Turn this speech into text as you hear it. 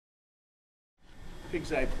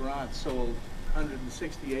Pig's Eye Perrant sold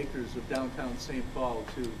 160 acres of downtown St. Paul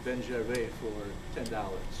to Ben Gervais for $10.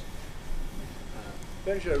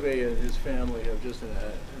 Ben Gervais and his family have just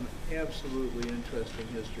an absolutely interesting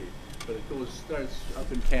history. But it starts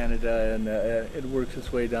up in Canada, and it works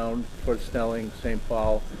its way down towards Snelling, St.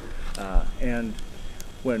 Paul. And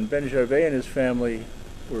when Ben Gervais and his family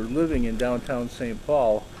were living in downtown St.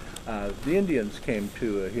 Paul, the Indians came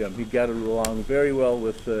to him. He got along very well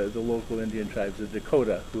with the local Indian tribes, the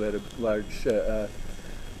Dakota, who had a large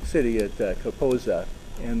city at Kaposa.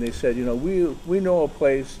 And they said, you know, we know a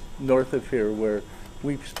place north of here where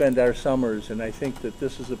we spend our summers, and I think that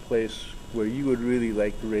this is a place where you would really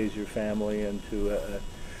like to raise your family. And to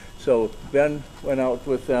so Ben went out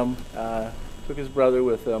with them, took his brother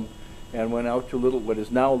with them, and went out to what is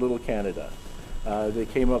now Little Canada. They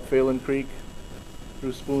came up Phelan Creek,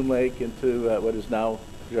 through Spoon Lake into what is now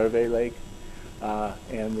Gervais Lake,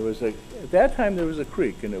 and there was at that time there was a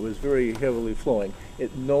creek, and it was very heavily flowing.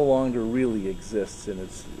 It no longer really exists in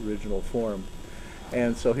its original form.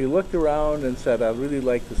 And so he looked around and said, I'd really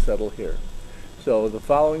like to settle here. So the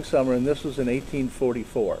following summer, and this was in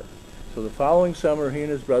 1844, so the following summer he and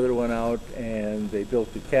his brother went out and they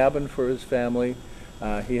built a cabin for his family.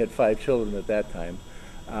 He had 5 children at that time,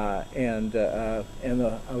 and a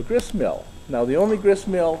grist mill. Now the only grist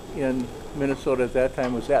mill in Minnesota at that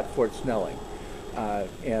time was at Fort Snelling,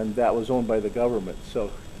 and that was owned by the government. So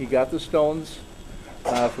he got the stones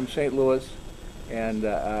from St. Louis and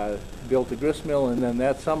built a grist mill, and then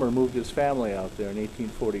that summer moved his family out there in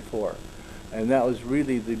 1844. And that was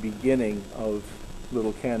really the beginning of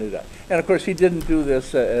Little Canada. And of course he didn't do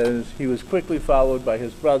this, as he was quickly followed by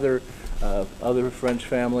his brother. Other French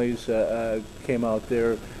families came out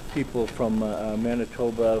there. People from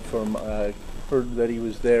Manitoba heard that he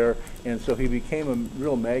was there, and so he became a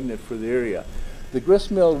real magnet for the area. The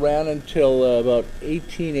grist mill ran until about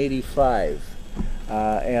 1885.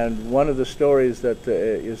 And one of the stories that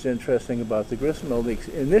is interesting about the grist mill, the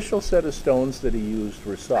initial set of stones that he used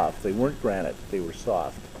were soft. They weren't granite, they were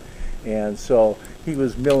soft. And so he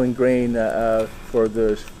was milling grain for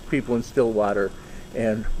the people in Stillwater.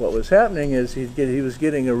 And what was happening is he was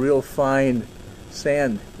getting a real fine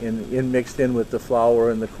sand mixed in with the flour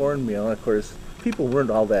and the cornmeal. And of course, people weren't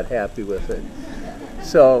all that happy with it.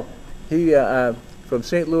 So he, from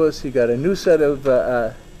St. Louis, he got a new set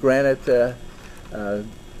of granite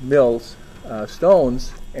mills,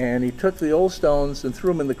 stones, and he took the old stones and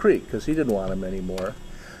threw them in the creek because he didn't want them anymore.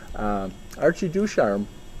 Archie Ducharme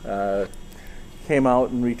came out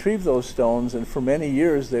and retrieved those stones, and for many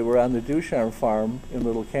years they were on the Ducharme farm in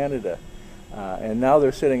Little Canada. And now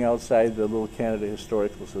they're sitting outside the Little Canada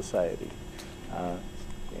Historical Society.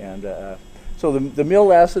 So the mill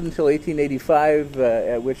lasted until 1885,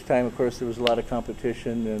 at which time, of course, there was a lot of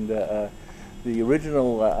competition, and the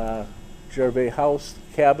original Gervais house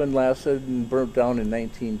cabin lasted and burnt down in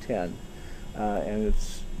 1910. And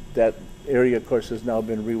that area, of course, has now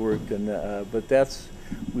been reworked, and but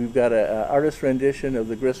we've got an artist rendition of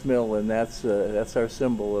the grist mill, and that's our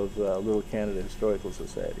symbol of Little Canada Historical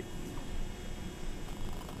Society.